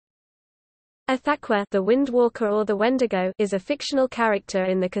Ithaqua, the Wind Walker or the Wendigo, is a fictional character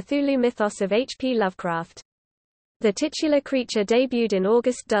in the Cthulhu mythos of H. P. Lovecraft. The titular creature debuted in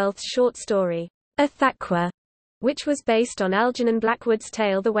August Derleth's short story, Ithaqua, which was based on Algernon Blackwood's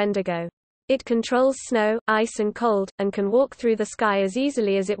tale The Wendigo. It controls snow, ice and cold, and can walk through the sky as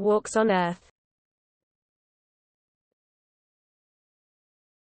easily as it walks on Earth.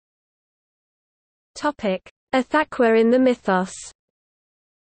 Ithaqua in the mythos.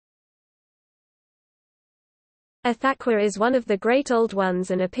 Ithaqua is one of the Great Old Ones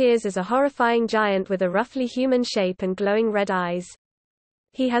and appears as a horrifying giant with a roughly human shape and glowing red eyes.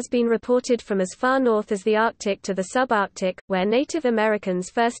 He has been reported from as far north as the Arctic to the subarctic, where Native Americans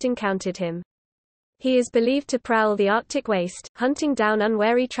first encountered him. He is believed to prowl the Arctic waste, hunting down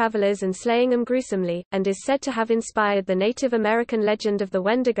unwary travelers and slaying them gruesomely, and is said to have inspired the Native American legend of the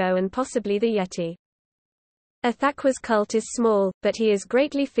Wendigo and possibly the Yeti. Ithaqua's cult is small, but he is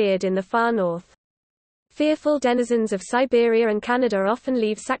greatly feared in the far north. Fearful denizens of Siberia and Canada often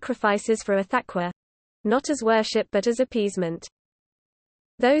leave sacrifices for Ithaqua, not as worship but as appeasement.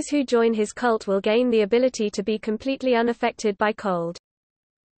 Those who join his cult will gain the ability to be completely unaffected by cold.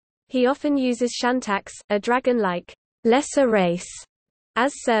 He often uses Shantaks, a dragon-like, lesser race,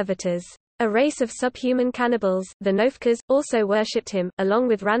 as servitors. A race of subhuman cannibals, the Nofkas, also worshipped him, along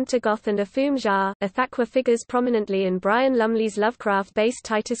with Rant-a-Goth and Afum-Jar. Ithaqua figures prominently in Brian Lumley's Lovecraft-based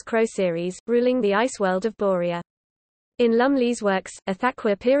Titus Crow series, ruling the ice world of Borea. In Lumley's works,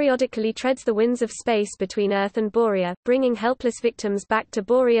 Ithaqua periodically treads the winds of space between Earth and Borea, bringing helpless victims back to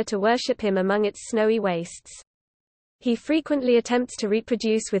Borea to worship him among its snowy wastes. He frequently attempts to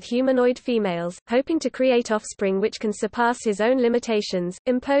reproduce with humanoid females, hoping to create offspring which can surpass his own limitations,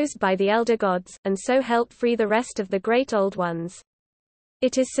 imposed by the elder gods, and so help free the rest of the Great Old Ones.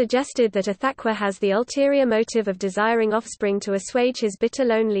 It is suggested that Ithaqua has the ulterior motive of desiring offspring to assuage his bitter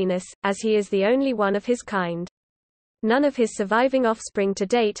loneliness, as he is the only one of his kind. None of his surviving offspring to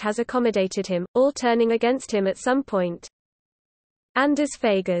date has accommodated him, all turning against him at some point. Anders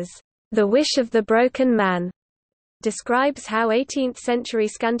Fager's The Wish of the Broken Man describes how 18th-century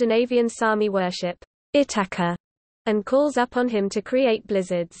Scandinavian Sami worship Ithaqua and calls upon him to create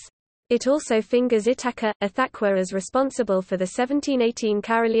blizzards. It also fingers Ithaqua as responsible for the 1718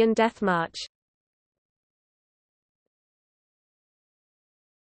 Carolean Death March.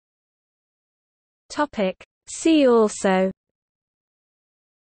 See also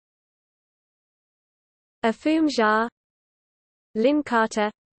Afum-Jar, Lynn Carter.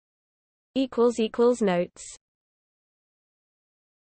 Notes